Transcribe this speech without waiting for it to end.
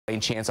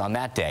chance on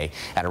that day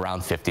at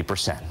around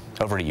 50%.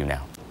 Over to you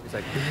now.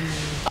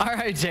 All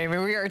right, Jamie,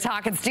 we are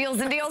talking steals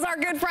and deals. Our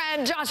good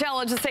friend Josh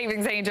Elledge, the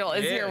Savings Angel,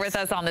 is here with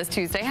us on this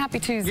Tuesday. Happy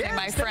Tuesday,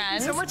 my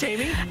friend. Thank you so much,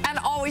 Amy. And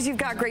always you've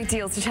got great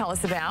deals to tell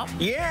us about.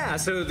 Yeah,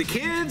 so the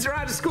kids are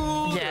out of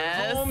school,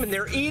 they're home, and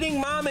they're eating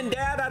mom and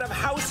dad out of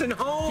house and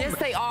home. Yes,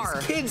 they are.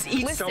 These kids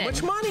eat so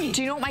much money.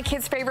 Do you know what my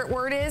kid's favorite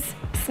word is?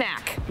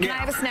 Snack. Can I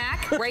have a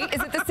snack? Right?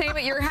 Is it the same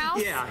at your house?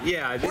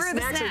 Yeah. Where are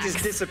the snacks? Are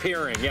just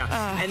disappearing,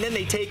 and then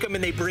they take them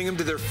and they bring them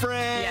to their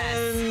friends.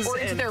 Yes. Or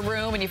into their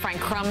room and you find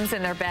crumbs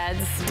in their beds.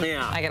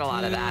 Yeah. I get a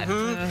lot of that.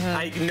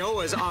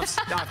 Noah's off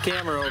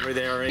camera over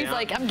there. He's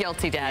like, I'm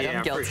guilty, Dad.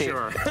 I'm guilty.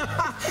 For sure.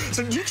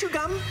 So do you chew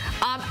gum?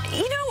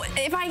 You know,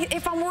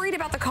 if I'm worried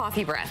about the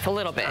coffee breath, a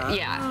little bit,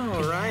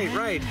 Oh,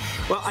 right.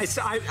 Well,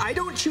 I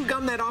don't chew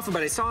gum that often,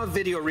 but I saw a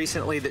video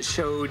recently that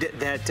showed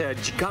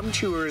that gum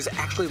chewers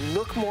actually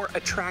look more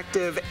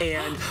attractive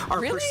and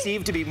are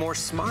perceived to be more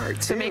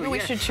smart. So maybe we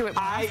should chew it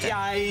more often.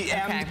 I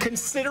am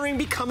considering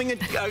becoming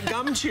a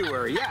gum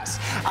chewer, yes.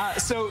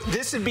 So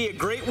this would be a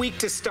great week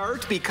to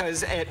start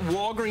because at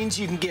Walgreens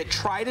you can get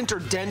Trident or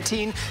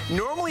Dentyne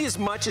normally as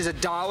much as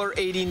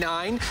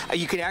 $1.89.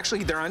 You can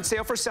actually, they're on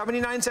sale for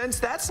 79 cents.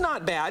 That's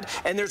not bad.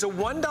 And there's a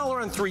 $1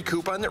 on 3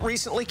 coupon that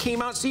recently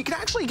came out, so you can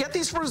actually get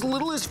these for as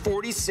little as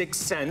 46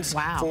 cents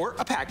for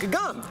a pack of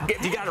gum.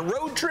 If you got a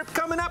road trip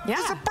coming up, this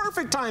is a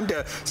perfect time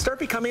to start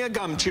becoming a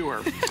gum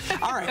chewer.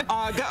 All right,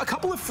 got a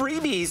couple of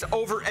freebies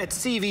over at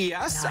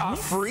CVS.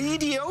 Free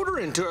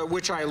deodorant,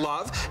 which I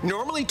love.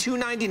 Normally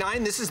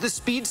 $2.99. This is the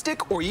Speed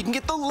Stick, or you can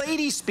get the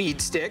Lady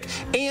Speed Stick,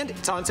 and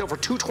it's on sale for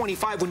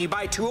 $2.25. When you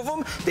buy 2 of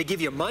them, they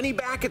give you money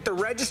back at the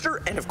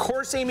register, and of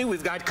course, Amy,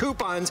 we've got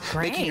coupons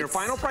making your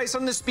final price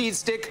on the Speed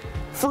Stick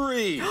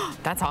free.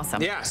 That's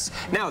awesome. Yes.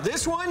 Now,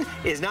 this one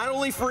is not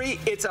only free,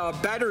 it's a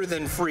better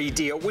than free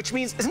deal, which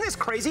means, isn't this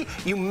crazy?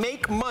 You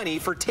make money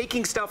for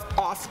taking stuff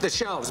off the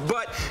shelves,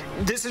 but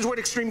this is what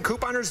extreme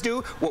couponers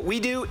do. What we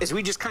do is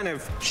we just kind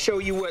of show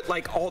you what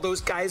like all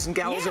those guys and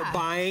gals are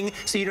buying,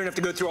 so you don't have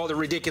to go through all the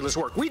ridiculous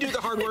work. We do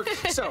the hard work.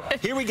 So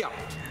here we go.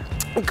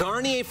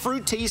 Garnier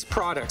Fructis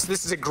products.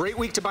 This is a great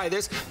week to buy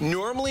this.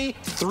 Normally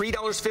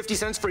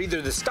 $3.50 for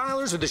either the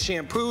stylers or the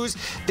shampoos.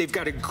 They've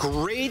got a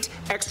great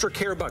extra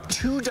care buck,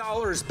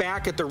 $2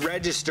 back at the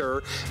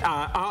register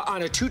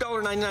on a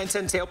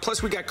 $2.99 sale.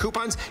 Plus we got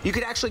coupons. You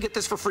could actually get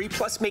this for free,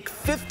 plus make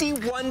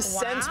 51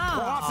 cents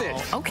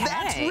profit. Okay.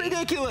 That's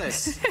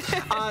ridiculous.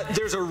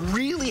 There's a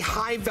really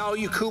high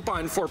value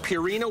coupon for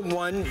Purina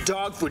One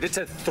dog food. It's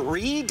a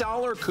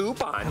 $3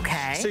 coupon.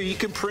 Okay. So you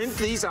can print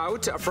these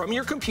out from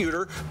your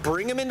computer,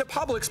 bring them into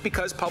Publix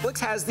because Publix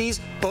has these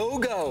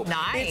BOGO.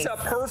 Nice. It's a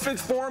perfect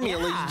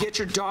formula. You get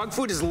your dog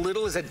food as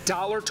little as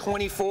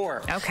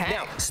 $1.24. Okay.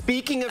 Now,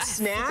 speaking of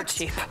snacks,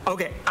 cheap.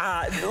 Okay,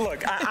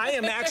 look, I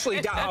am actually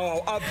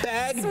a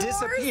bag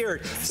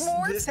disappeared.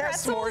 S'mores this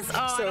has pretzels? s'mores.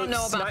 Oh, I don't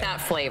know about that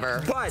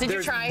flavor. But did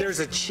you try it? There's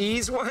a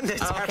cheese one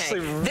that's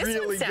actually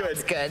really this one good.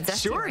 Sounds good.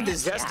 Zesty sure, ranch, the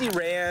zesty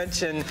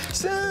ranch and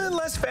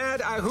less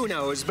fat. Who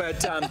knows?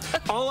 But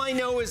all I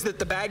know is that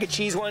the bag of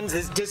cheese ones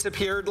has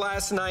disappeared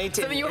last night.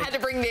 So you had to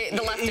bring the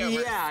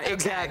leftovers. Yeah,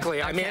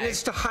 exactly. I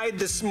managed to hide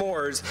the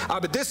s'mores,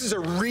 but this is a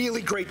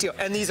really great deal,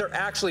 and these are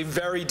actually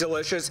very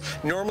delicious.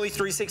 Normally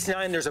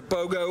 $3.69. There's a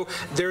BOGO.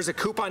 There's a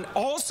coupon.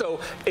 Also,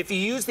 if you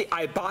use the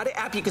Ibotta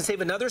app, you can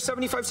save another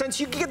 75 cents.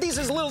 You can get these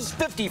as little as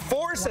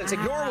 54 cents.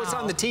 Ignore what's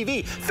on the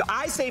TV.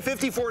 I say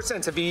 54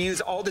 cents if you use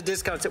all the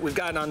discounts that we've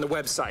got on the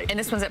website. And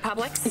this one's at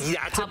Publix?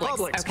 Yeah, it's at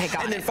Publix. Okay,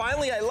 got it. And then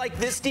finally, I like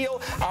this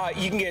deal.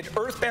 You can get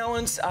Earth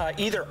Balance,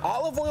 either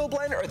olive oil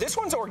blend, or this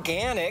one's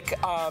organic.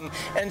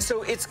 And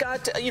so it's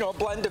got, a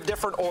blend of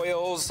different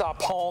oils,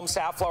 palm,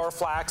 safflower,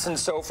 flax, and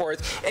so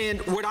forth. And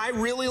what I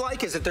really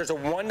like is that there's a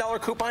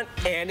 $1 coupon,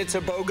 and it's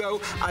a BOGO,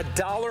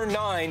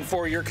 $1.09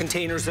 for your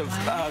containers of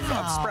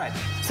spread.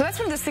 So that's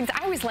one of those things,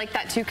 I always like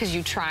that too, because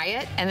you try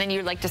it, and then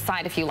you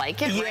decide if you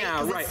like it,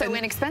 right? Because it's so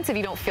inexpensive,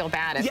 you don't feel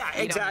bad if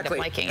you don't end up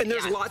liking it. And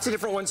there's lots of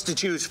different ones to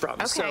choose from.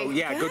 Okay, so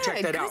yeah, go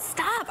check that out. Good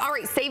stuff. All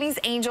right,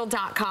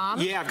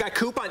 SavingsAngel.com. Yeah, I've got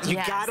coupons. You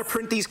gotta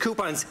print these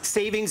coupons.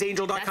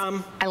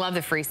 SavingsAngel.com. I love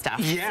the free stuff.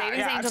 Yeah,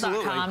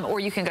 SavingsAngel.com, or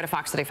you can go to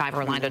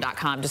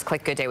Fox35Orlando.com. Just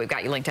click Good Day. We've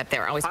got you linked up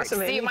there. Always great to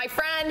see you, my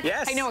friend.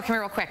 Yes. Hey, Noah, come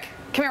here real quick.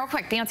 Come here real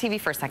quick. Be on TV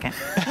for a second.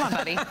 Come on,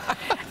 buddy. And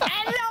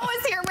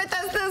Noah's here with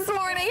us this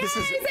morning. Hey,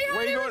 say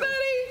hi to everybody.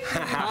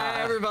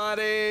 Hi,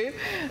 everybody.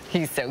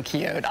 He's so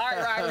cute. All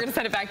right, Ryan, we're going to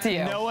send it back to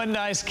you. Noah,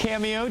 nice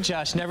cameo.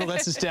 Josh never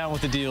lets us down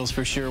with the deals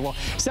for sure. Well,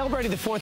 celebrating the 4th